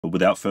But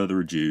without further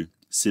ado,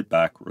 sit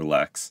back,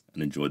 relax,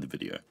 and enjoy the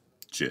video.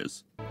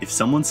 Cheers. If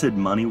someone said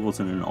money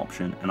wasn't an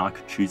option and I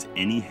could choose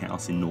any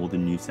house in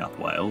northern New South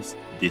Wales,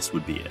 this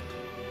would be it.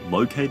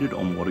 Located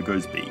on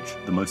Watergoes Beach,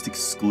 the most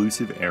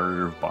exclusive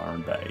area of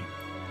Byron Bay,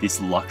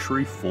 this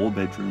luxury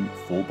 4-bedroom,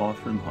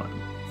 4-bathroom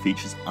home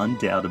features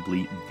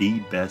undoubtedly the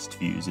best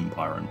views in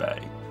Byron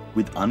Bay,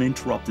 with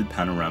uninterrupted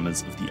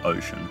panoramas of the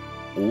ocean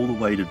all the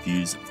way to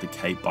views of the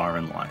Cape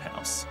Byron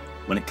Lighthouse.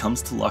 When it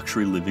comes to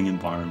luxury living in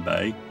Byron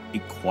Bay,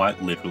 it quite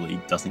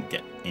literally doesn't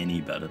get any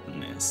better than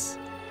this.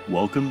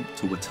 Welcome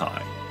to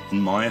Watai,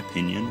 in my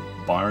opinion,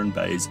 Byron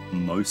Bay's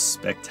most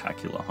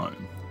spectacular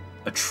home.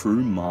 A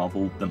true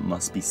marvel that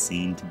must be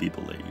seen to be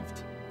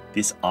believed.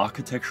 This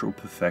architectural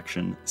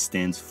perfection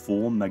stands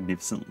 4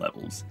 magnificent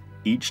levels,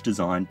 each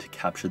designed to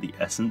capture the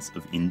essence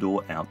of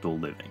indoor-outdoor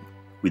living,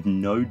 with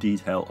no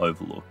detail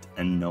overlooked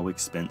and no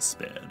expense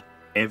spared.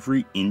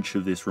 Every inch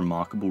of this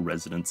remarkable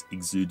residence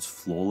exudes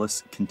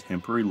flawless,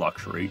 contemporary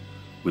luxury,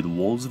 with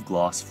walls of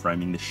glass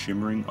framing the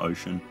shimmering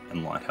ocean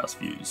and lighthouse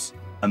views.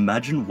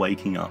 Imagine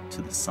waking up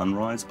to the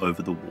sunrise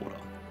over the water,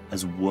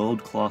 as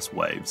world-class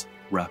waves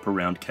wrap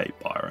around Cape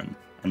Byron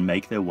and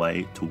make their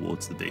way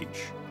towards the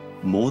beach.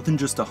 More than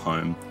just a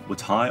home,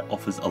 Watai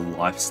offers a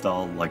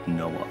lifestyle like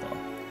no other.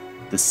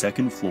 The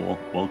second floor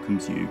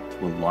welcomes you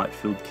to a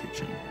light-filled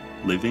kitchen,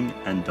 living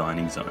and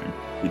dining zone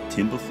with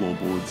timber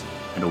floorboards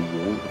and a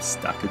wall of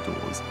stacker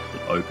doors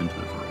that open to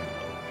the veranda.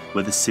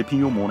 Whether sipping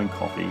your morning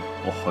coffee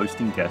or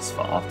hosting guests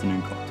for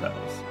afternoon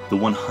cocktails, the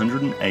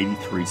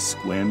 183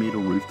 square metre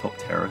rooftop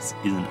terrace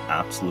is an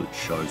absolute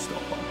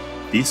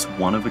showstopper. This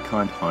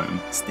one-of-a-kind home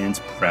stands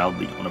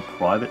proudly on a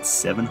private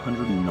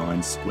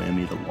 709 square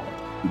metre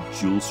lot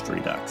with dual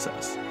street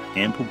access,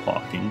 ample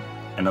parking,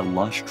 and a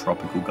lush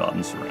tropical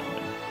garden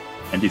surrounding.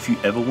 And if you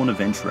ever want to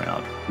venture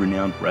out,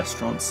 renowned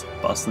restaurants,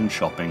 bustling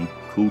shopping,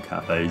 cool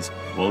cafes,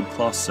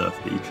 world-class surf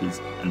beaches,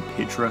 and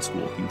picturesque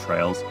walking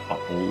trails are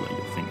all at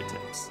your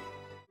fingertips.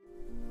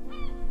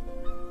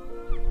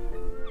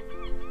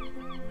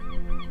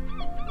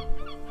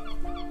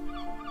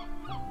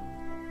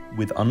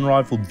 With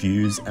unrivaled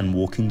views and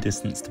walking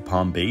distance to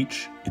Palm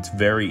Beach, it's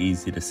very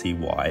easy to see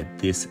why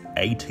this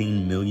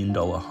 $18 million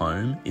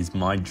home is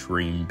my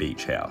dream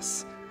beach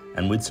house,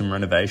 and with some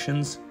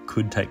renovations,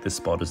 could take the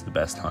spot as the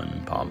best home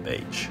in Palm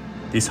Beach.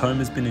 This home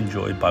has been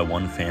enjoyed by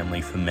one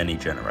family for many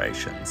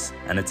generations,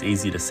 and it's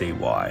easy to see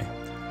why.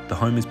 The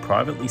home is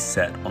privately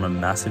set on a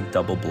massive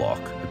double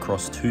block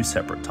across 2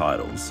 separate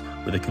titles,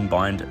 with a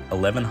combined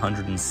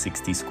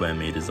 1,160 square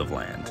metres of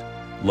land.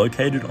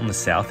 Located on the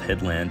south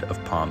headland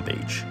of Palm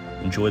Beach,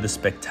 enjoy the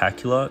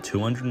spectacular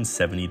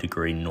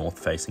 270-degree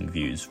north-facing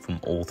views from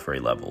all 3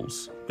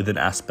 levels, with an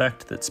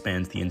aspect that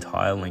spans the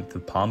entire length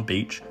of Palm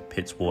Beach,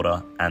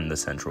 Fitzwater, and the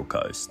Central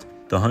Coast.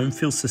 The home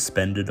feels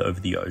suspended over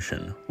the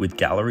ocean, with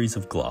galleries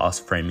of glass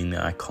framing the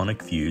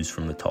iconic views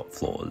from the top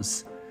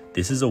floors.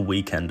 This is a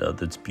weekender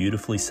that's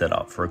beautifully set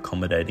up for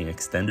accommodating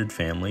extended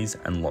families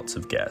and lots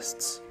of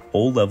guests.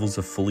 All levels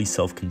are fully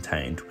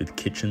self-contained with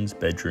kitchens,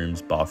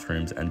 bedrooms,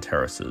 bathrooms, and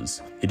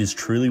terraces. It is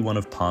truly one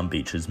of Palm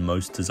Beach's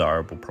most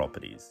desirable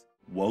properties.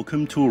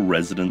 Welcome to a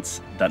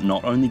residence that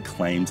not only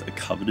claims a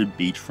coveted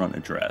beachfront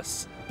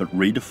address, but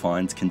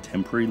redefines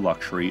contemporary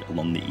luxury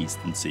along the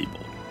eastern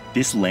seaboard.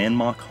 This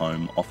landmark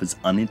home offers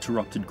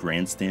uninterrupted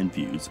grandstand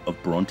views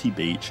of Bronte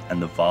Beach and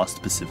the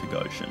vast Pacific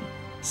Ocean,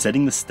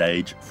 setting the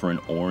stage for an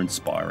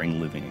awe-inspiring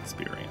living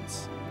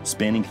experience.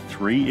 Spanning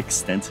 3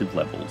 extensive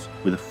levels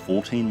with a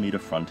 14-metre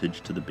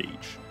frontage to the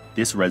beach,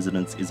 this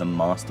residence is a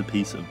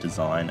masterpiece of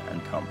design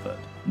and comfort.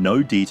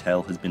 No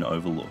detail has been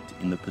overlooked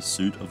in the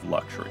pursuit of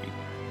luxury.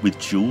 With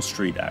dual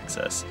street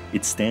access,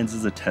 it stands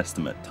as a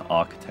testament to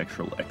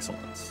architectural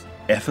excellence.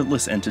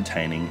 Effortless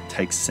entertaining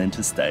takes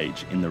centre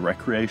stage in the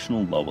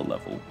recreational lower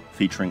level,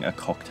 featuring a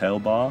cocktail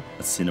bar,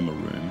 a cinema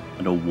room,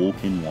 and a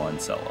walk-in wine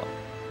cellar.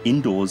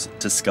 Indoors,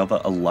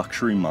 discover a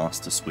luxury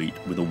master suite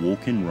with a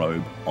walk-in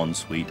robe,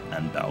 ensuite,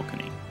 and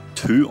balcony.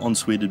 2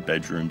 ensuited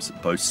bedrooms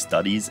boast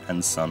studies and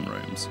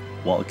sunrooms,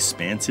 while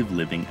expansive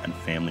living and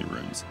family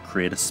rooms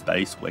create a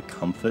space where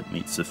comfort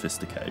meets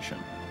sophistication.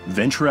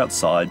 Venture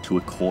outside to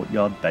a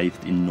courtyard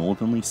bathed in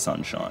northerly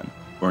sunshine,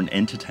 or an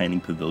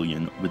entertaining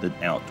pavilion with an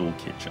outdoor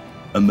kitchen.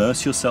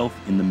 Immerse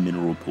yourself in the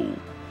mineral pool,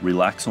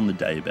 relax on the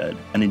daybed,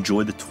 and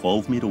enjoy the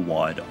 12-metre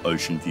wide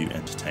ocean view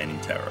entertaining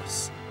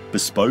terrace.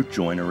 Bespoke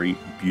joinery,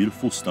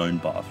 beautiful stone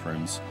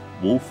bathrooms,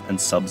 Wolf and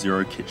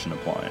Sub-Zero kitchen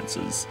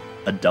appliances,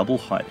 a double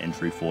height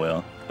entry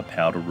foyer, a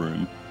powder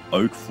room,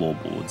 oak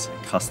floorboards,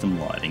 custom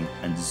lighting,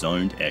 and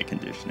zoned air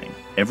conditioning.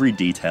 Every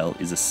detail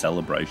is a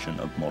celebration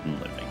of modern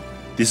living.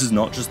 This is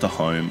not just a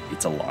home,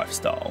 it's a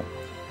lifestyle.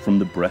 From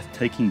the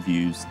breathtaking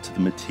views to the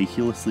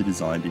meticulously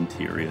designed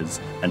interiors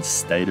and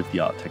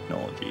state-of-the-art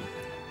technology,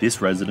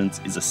 this residence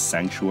is a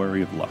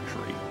sanctuary of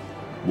luxury.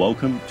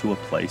 Welcome to a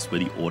place where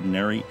the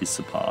ordinary is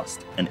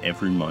surpassed and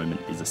every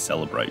moment is a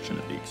celebration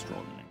of the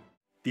extraordinary.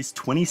 This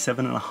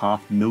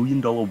 $27.5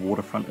 million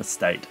waterfront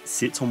estate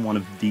sits on one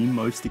of the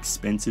most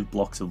expensive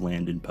blocks of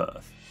land in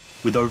Perth.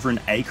 With over an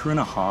acre and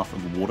a half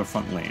of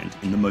waterfront land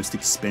in the most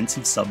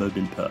expensive suburb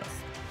in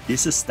Perth,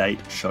 This estate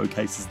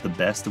showcases the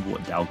best of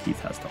what Dalkeith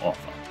has to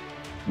offer.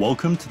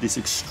 Welcome to this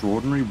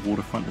extraordinary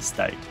waterfront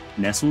estate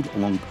nestled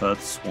along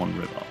Perth's Swan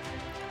River.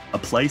 A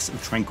place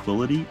of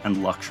tranquility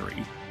and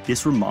luxury,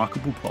 this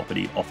remarkable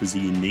property offers a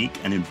unique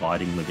and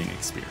inviting living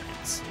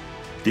experience.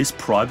 This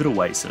private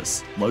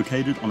oasis,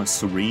 located on a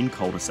serene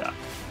cul-de-sac,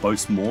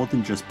 boasts more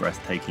than just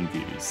breathtaking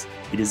views.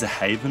 It is a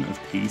haven of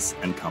peace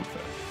and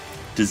comfort.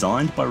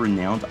 Designed by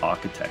renowned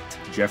architect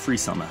Geoffrey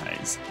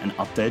Summerhays and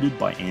updated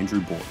by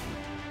Andrew Borton,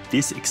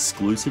 this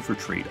exclusive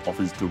retreat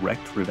offers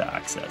direct river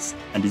access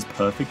and is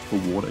perfect for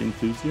water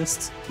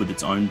enthusiasts with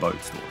its own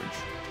boat storage.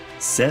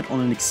 Set on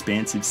an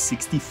expansive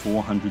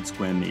 6,400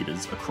 square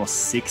metres across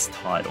 6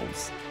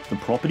 tidals, the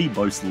property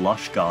boasts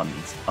lush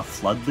gardens, a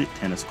floodlit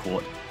tennis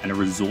court, and a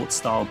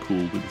resort-style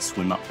pool with a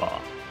swim-up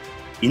bar.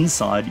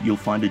 Inside, you'll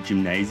find a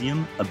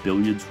gymnasium, a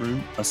billiards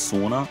room, a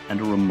sauna, and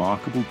a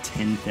remarkable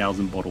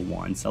 10,000-bottle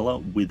wine cellar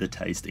with a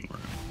tasting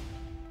room.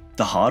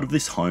 The heart of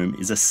this home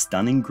is a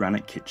stunning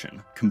granite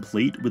kitchen,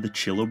 complete with a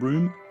chiller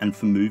room, and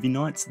for movie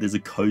nights, there's a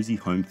cozy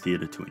home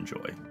theatre to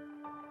enjoy.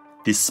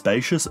 This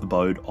spacious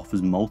abode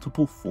offers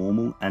multiple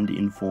formal and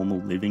informal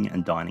living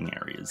and dining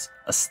areas,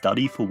 a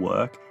study for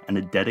work, and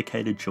a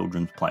dedicated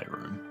children's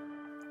playroom.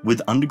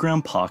 With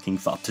underground parking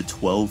for up to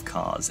 12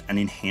 cars and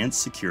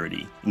enhanced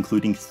security,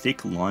 including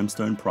thick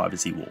limestone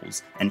privacy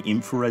walls and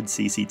infrared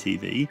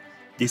CCTV,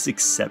 this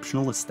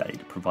exceptional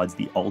estate provides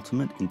the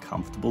ultimate in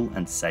comfortable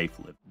and safe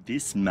living.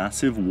 This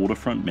massive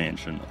waterfront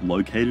mansion,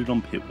 located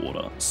on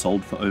Pittwater,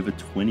 sold for over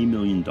 $20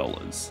 million.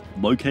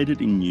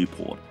 Located in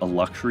Newport, a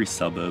luxury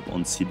suburb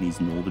on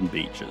Sydney's northern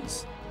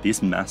beaches,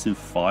 this massive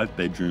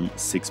 5-bedroom,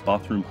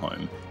 6-bathroom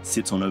home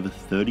sits on over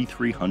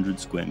 3,300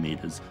 square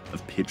metres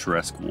of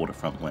picturesque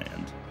waterfront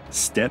land.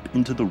 Step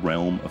into the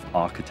realm of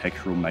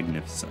architectural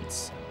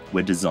magnificence,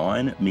 where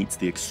design meets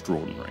the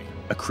extraordinary.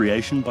 A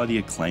creation by the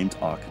acclaimed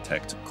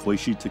architect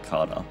Koichi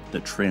Takada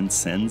that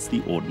transcends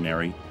the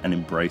ordinary and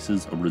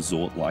embraces a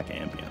resort-like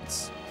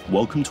ambience.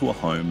 Welcome to a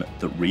home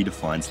that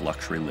redefines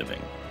luxury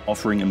living,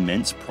 offering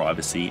immense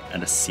privacy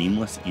and a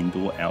seamless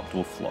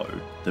indoor-outdoor flow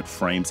that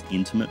frames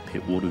intimate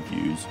Pittwater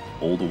views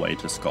all the way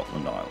to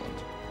Scotland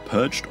Island.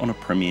 Perched on a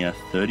premier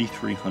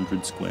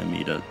 3,300 square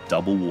metre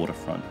double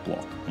waterfront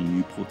block on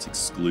Newport's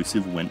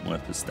exclusive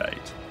Wentworth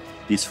estate,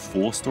 this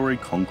 4-storey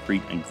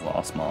concrete and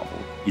glass marble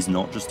is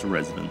not just a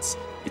residence,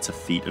 it's a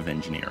feat of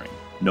engineering.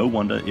 No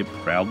wonder it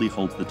proudly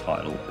holds the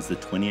title as the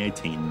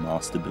 2018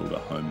 Master Builder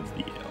Home of the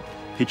Year.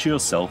 Picture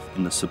yourself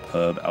in the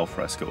superb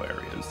alfresco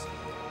areas,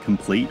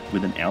 complete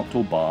with an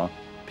outdoor bar,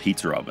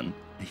 pizza oven,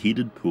 a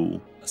heated pool,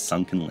 a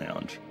sunken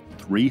lounge,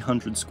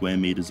 300 square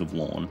metres of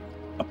lawn,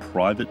 a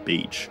private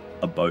beach,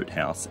 a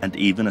boathouse, and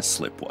even a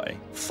slipway.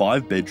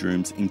 5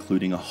 bedrooms,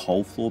 including a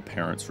whole-floor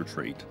parents'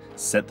 retreat,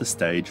 set the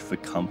stage for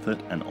comfort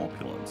and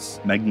opulence.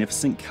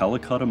 Magnificent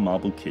Calacatta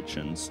marble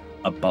kitchens,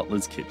 a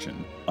butler's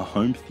kitchen, a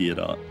home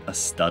theatre, a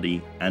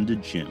study, and a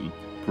gym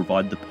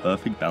provide the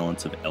perfect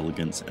balance of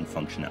elegance and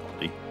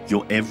functionality.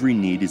 Your every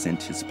need is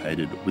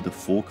anticipated with a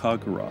 4-car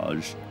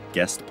garage,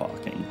 guest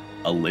parking,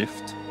 a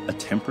lift, a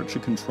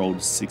temperature-controlled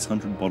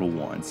 600-bottle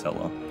wine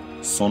cellar,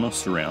 Sonos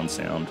surround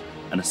sound,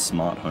 and a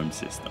smart home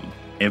system.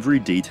 Every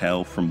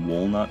detail from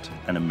walnut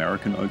and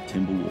American oak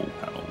timber wall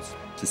panels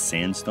to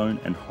sandstone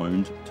and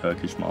honed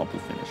Turkish marble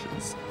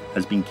finishes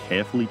has been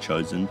carefully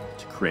chosen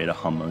to create a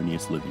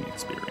harmonious living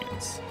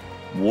experience.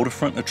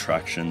 Waterfront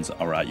attractions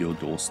are at your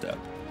doorstep.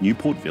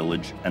 Newport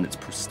Village and its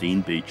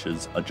pristine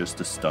beaches are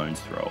just a stone's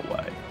throw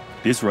away.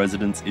 This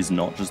residence is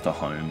not just a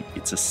home,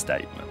 it's a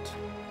statement.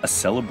 A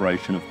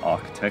celebration of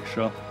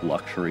architecture,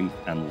 luxury,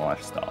 and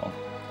lifestyle.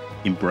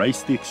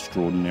 Embrace the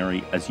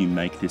extraordinary as you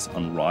make this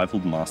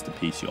unrivaled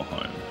masterpiece your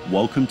home.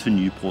 Welcome to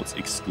Newport's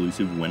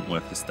exclusive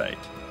Wentworth estate,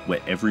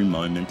 where every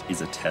moment is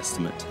a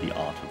testament to the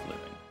art of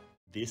living.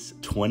 This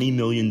 $20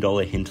 million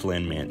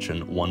hinterland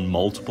mansion won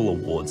multiple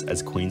awards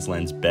as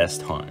Queensland's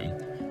best home.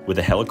 With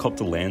a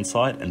helicopter land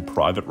site and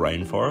private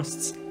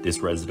rainforests, this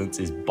residence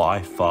is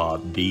by far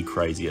the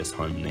craziest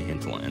home in the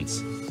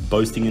hinterlands,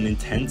 boasting an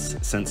intense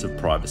sense of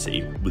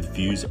privacy with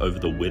views over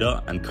the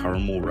Widder and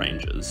Curranmore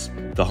ranges.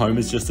 The home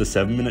is just a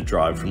 7-minute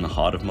drive from the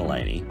heart of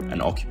Maleny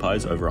and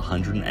occupies over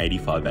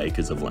 185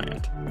 acres of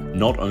land.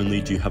 Not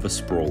only do you have a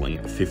sprawling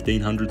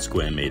 1,500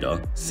 square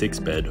metre,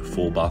 6-bed,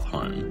 4-bath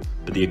home,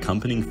 but the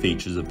accompanying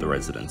features of the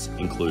residence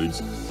includes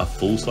a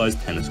full-size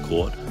tennis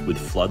court with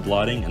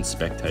floodlighting and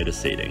spectator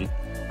seating,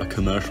 a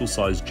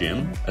commercial-sized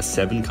gym, a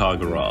 7-car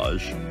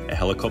garage, a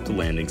helicopter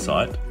landing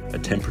site, a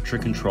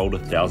temperature-controlled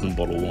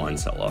 1,000-bottle wine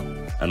cellar,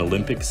 an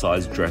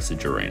Olympic-sized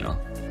dressage arena,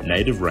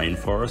 native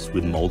rainforest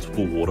with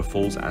multiple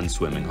waterfalls and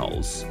swimming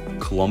holes,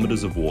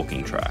 kilometres of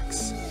walking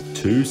tracks,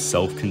 2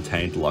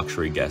 self-contained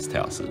luxury guest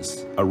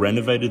houses, a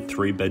renovated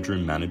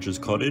 3-bedroom manager's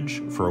cottage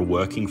for a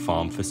working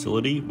farm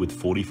facility with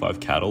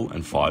 45 cattle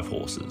and 5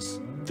 horses.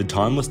 The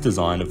timeless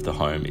design of the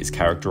home is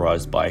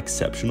characterised by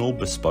exceptional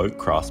bespoke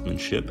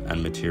craftsmanship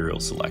and material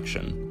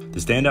selection. The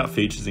standout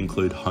features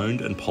include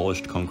honed and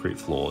polished concrete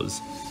floors,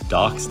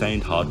 dark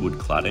stained hardwood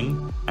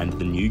cladding, and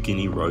the New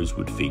Guinea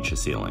rosewood feature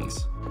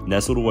ceilings.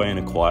 Nestled away in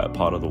a quiet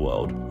part of the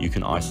world, you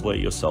can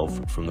isolate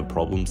yourself from the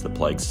problems that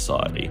plague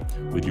society.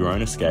 With your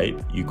own escape,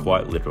 you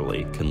quite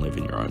literally can live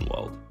in your own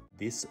world.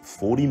 This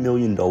 $40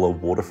 million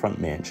waterfront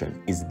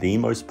mansion is the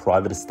most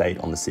private estate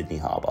on the Sydney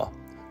Harbour.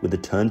 With a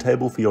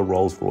turntable for your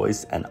Rolls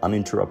Royce and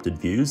uninterrupted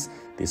views,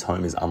 this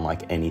home is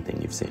unlike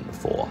anything you've seen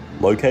before.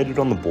 Located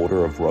on the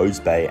border of Rose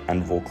Bay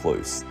and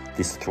Vaucluse,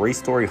 this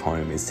 3-storey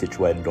home is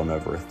situated on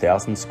over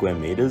 1,000 square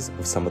metres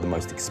of some of the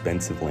most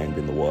expensive land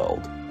in the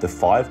world. The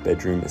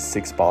 5-bedroom,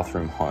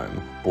 6-bathroom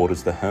home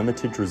borders the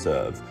Hermitage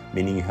Reserve,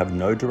 meaning you have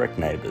no direct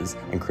neighbours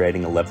and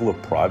creating a level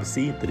of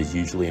privacy that is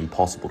usually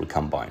impossible to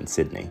come by in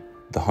Sydney.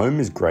 The home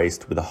is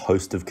graced with a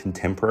host of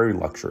contemporary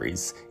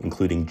luxuries,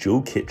 including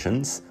dual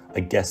kitchens, a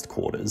guest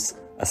quarters,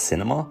 a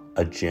cinema,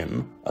 a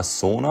gym, a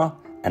sauna,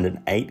 and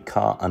an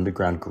 8-car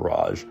underground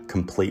garage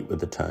complete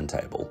with a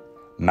turntable.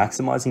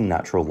 Maximising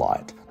natural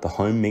light, the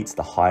home meets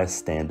the highest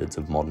standards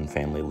of modern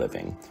family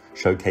living,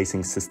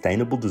 showcasing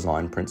sustainable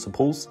design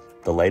principles,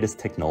 the latest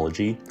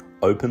technology,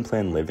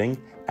 open-plan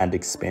living, and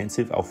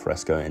expansive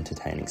alfresco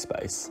entertaining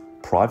space.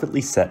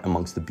 Privately set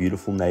amongst the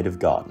beautiful native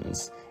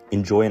gardens,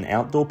 enjoy an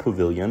outdoor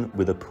pavilion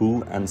with a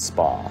pool and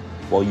spa,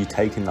 while you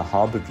take in the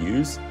harbour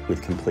views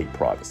with complete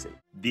privacy.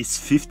 This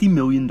 $50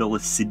 million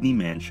Sydney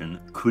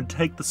mansion could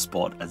take the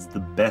spot as the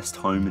best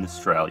home in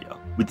Australia,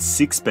 with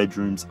 6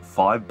 bedrooms,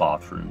 5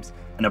 bathrooms,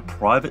 and a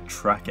private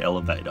track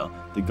elevator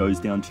that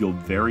goes down to your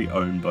very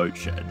own boat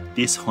shed.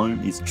 This home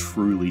is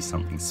truly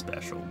something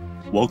special.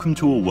 Welcome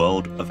to a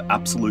world of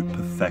absolute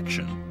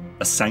perfection,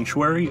 a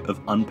sanctuary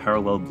of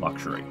unparalleled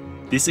luxury.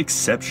 This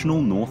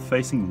exceptional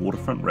north-facing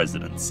waterfront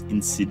residence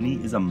in Sydney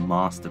is a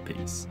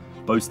masterpiece,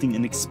 boasting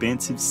an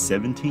expansive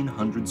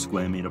 1,700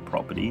 square metre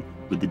property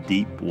with a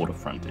deep water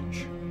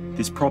frontage.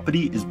 This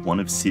property is one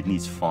of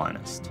Sydney's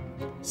finest.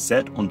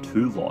 Set on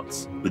 2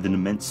 lots with an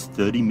immense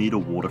 30-metre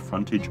water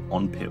frontage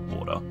on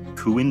Pittwater,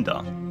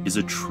 Cooinda is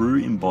a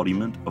true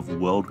embodiment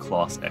of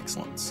world-class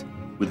excellence,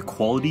 with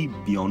quality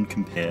beyond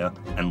compare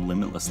and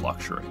limitless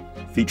luxury.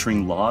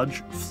 Featuring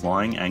large,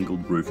 flying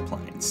angled roof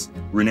planes.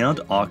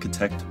 Renowned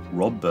architect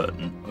Rob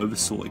Burton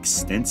oversaw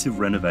extensive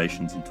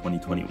renovations in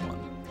 2021,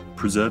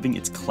 preserving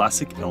its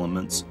classic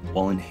elements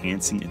while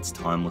enhancing its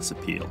timeless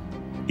appeal.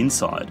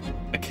 Inside,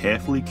 a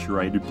carefully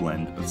curated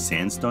blend of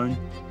sandstone,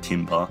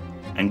 timber,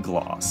 and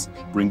glass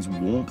brings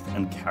warmth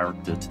and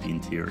character to the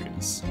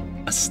interiors.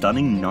 A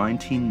stunning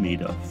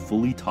 19-metre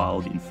fully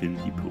tiled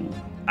infinity pool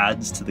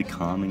adds to the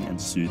calming and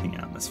soothing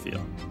atmosphere.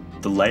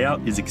 The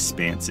layout is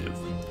expansive,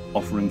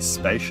 offering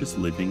spacious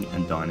living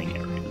and dining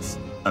areas,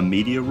 a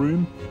media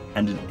room,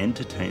 and an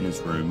entertainer's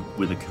room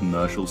with a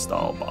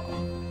commercial-style bar.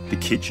 The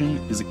kitchen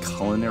is a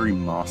culinary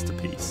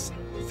masterpiece,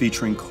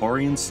 featuring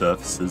Korean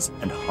surfaces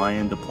and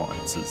high-end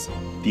appliances.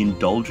 The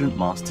indulgent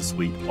master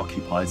suite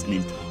occupies an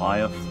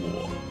entire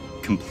floor,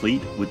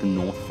 complete with a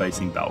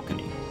north-facing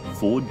balcony.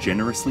 4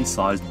 generously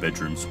sized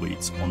bedroom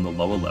suites on the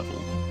lower level,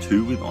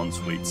 2 with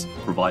en-suites,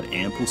 provide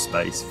ample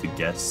space for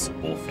guests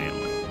or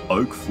family.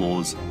 Oak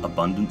floors,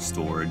 abundant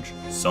storage,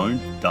 zoned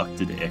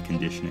ducted air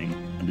conditioning,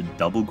 and a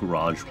double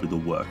garage with a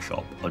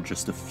workshop are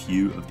just a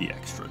few of the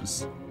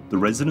extras. The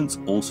residence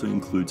also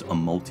includes a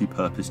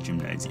multi-purpose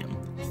gymnasium,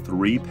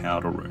 3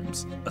 powder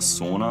rooms, a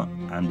sauna,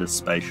 and a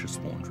spacious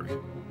laundry.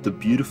 The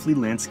beautifully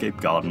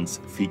landscaped gardens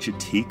feature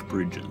teak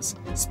bridges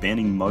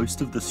spanning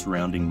most of the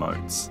surrounding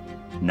moats.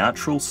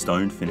 Natural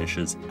stone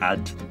finishes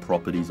add to the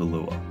property's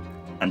allure,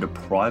 and a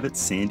private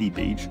sandy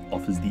beach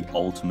offers the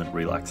ultimate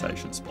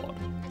relaxation spot.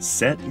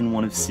 Set in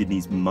one of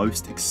Sydney's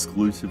most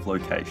exclusive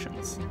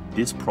locations,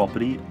 this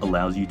property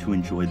allows you to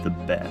enjoy the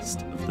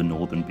best of the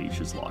Northern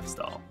Beaches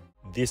lifestyle.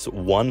 This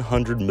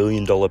 $100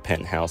 million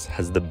penthouse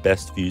has the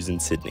best views in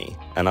Sydney,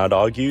 and I'd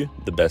argue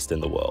the best in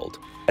the world.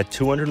 At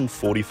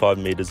 245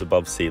 metres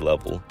above sea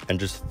level and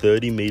just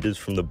 30 metres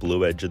from the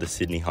blue edge of the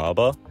Sydney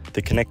Harbour,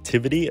 the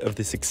connectivity of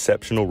this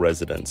exceptional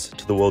residence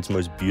to the world's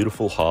most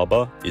beautiful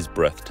harbour is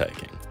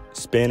breathtaking.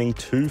 Spanning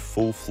 2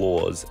 full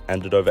floors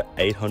and at over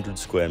 800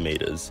 square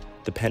metres,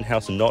 the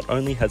penthouse not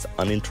only has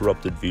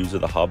uninterrupted views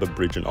of the Harbour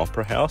Bridge and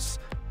Opera House,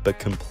 but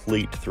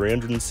complete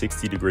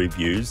 360-degree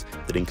views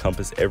that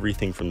encompass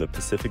everything from the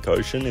Pacific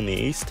Ocean in the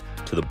east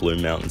to the Blue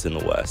Mountains in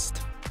the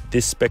west.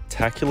 This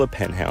spectacular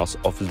penthouse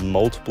offers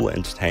multiple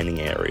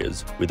entertaining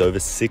areas with over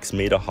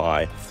 6-metre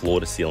high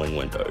floor-to-ceiling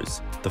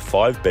windows. The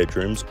 5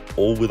 bedrooms,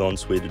 all with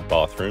en-suited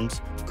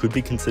bathrooms, could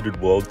be considered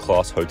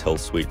world-class hotel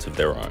suites of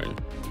their own,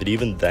 but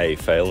even they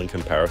fail in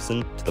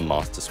comparison to the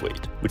master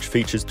suite, which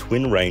features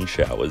twin rain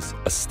showers,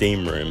 a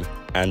steam room,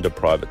 and a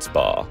private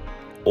spa,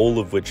 all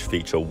of which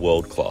feature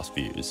world-class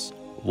views.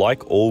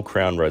 Like all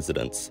Crown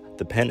residents,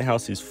 the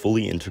penthouse is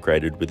fully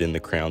integrated within the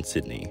Crown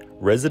Sydney.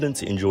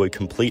 Residents enjoy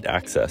complete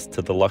access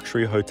to the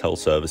luxury hotel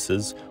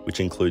services, which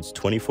includes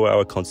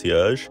 24-hour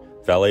concierge,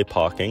 valet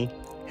parking,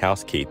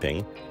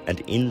 housekeeping,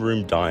 and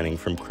in-room dining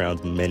from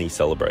Crown's many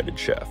celebrated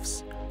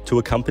chefs. To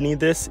accompany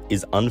this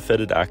is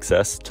unfettered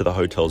access to the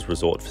hotel's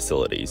resort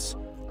facilities,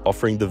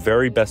 offering the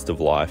very best of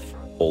life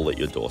all at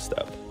your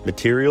doorstep.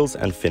 Materials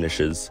and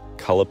finishes,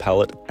 colour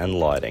palette and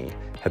lighting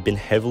have been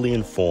heavily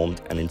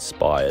informed and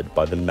inspired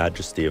by the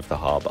majesty of the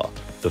harbour,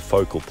 the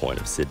focal point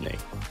of Sydney.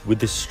 With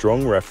this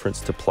strong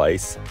reference to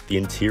place, the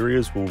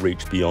interiors will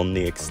reach beyond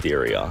the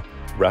exterior,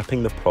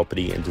 wrapping the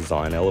property in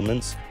design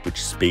elements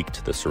which speak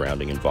to the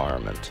surrounding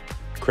environment.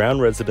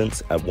 Crown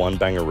Residence at One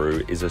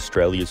Banger is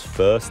Australia's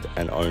first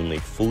and only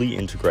fully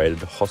integrated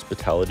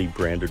hospitality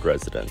branded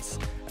residence,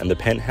 and the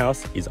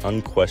penthouse is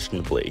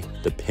unquestionably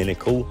the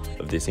pinnacle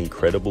of this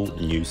incredible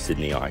new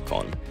Sydney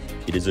icon.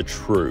 It is a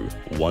true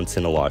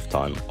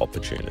once-in-a-lifetime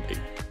opportunity.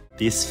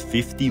 This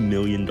 $50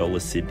 million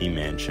Sydney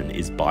mansion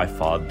is by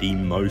far the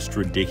most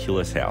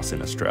ridiculous house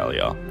in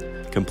Australia.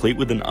 Complete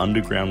with an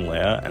underground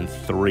lair and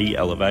 3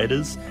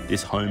 elevators,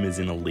 this home is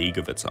in a league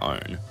of its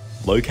own.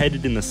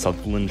 Located in the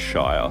Sutherland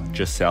Shire,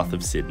 just south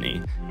of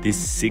Sydney,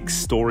 this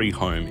 6-storey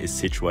home is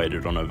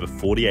situated on over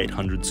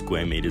 4,800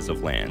 square metres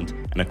of land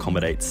and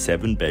accommodates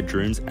 7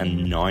 bedrooms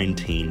and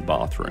 19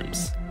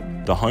 bathrooms.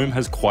 The home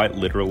has quite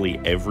literally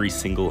every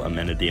single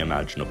amenity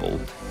imaginable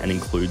and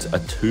includes a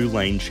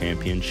 2-lane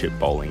championship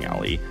bowling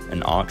alley,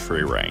 an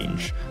archery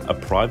range, a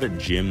private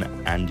gym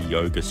and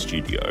yoga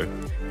studio,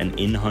 an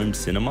in-home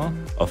cinema,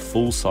 a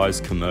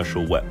full-size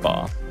commercial wet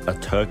bar, a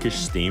Turkish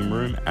steam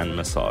room and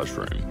massage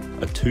room,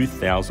 a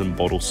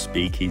 2,000-bottle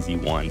speakeasy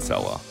wine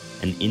cellar,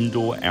 an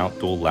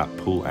indoor-outdoor lap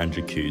pool and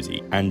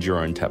jacuzzi, and your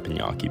own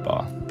teppanyaki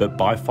bar. But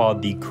by far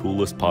the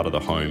coolest part of the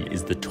home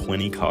is the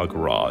 20-car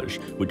garage,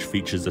 which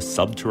features a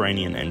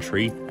subterranean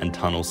entry and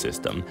tunnel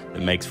system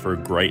that makes for a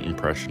great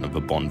impression of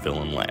a Bond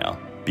villain lair.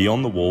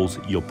 Beyond the walls,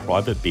 your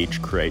private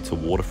beach creates a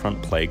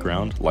waterfront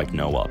playground like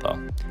no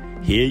other.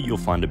 Here you'll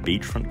find a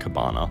beachfront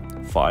cabana,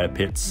 fire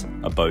pits,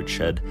 a boat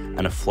shed,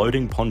 and a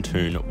floating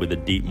pontoon with a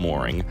deep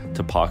mooring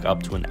to park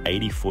up to an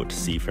 80-foot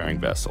seafaring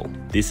vessel.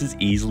 This is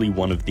easily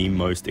one of the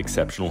most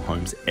exceptional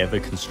homes ever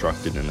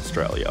constructed in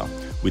Australia,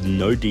 with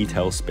no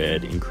detail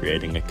spared in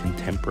creating a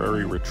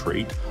contemporary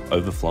retreat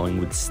overflowing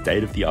with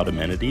state-of-the-art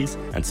amenities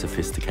and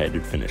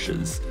sophisticated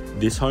finishes.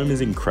 This home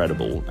is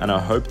incredible, and I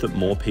hope that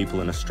more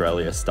people in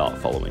Australia start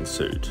following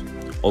suit.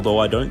 Although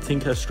I don't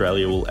think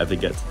Australia will ever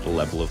get to the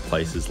level of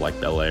places like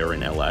Bel Air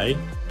in LA,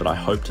 but I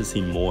hope to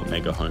see more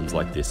mega homes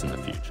like this in the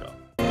future.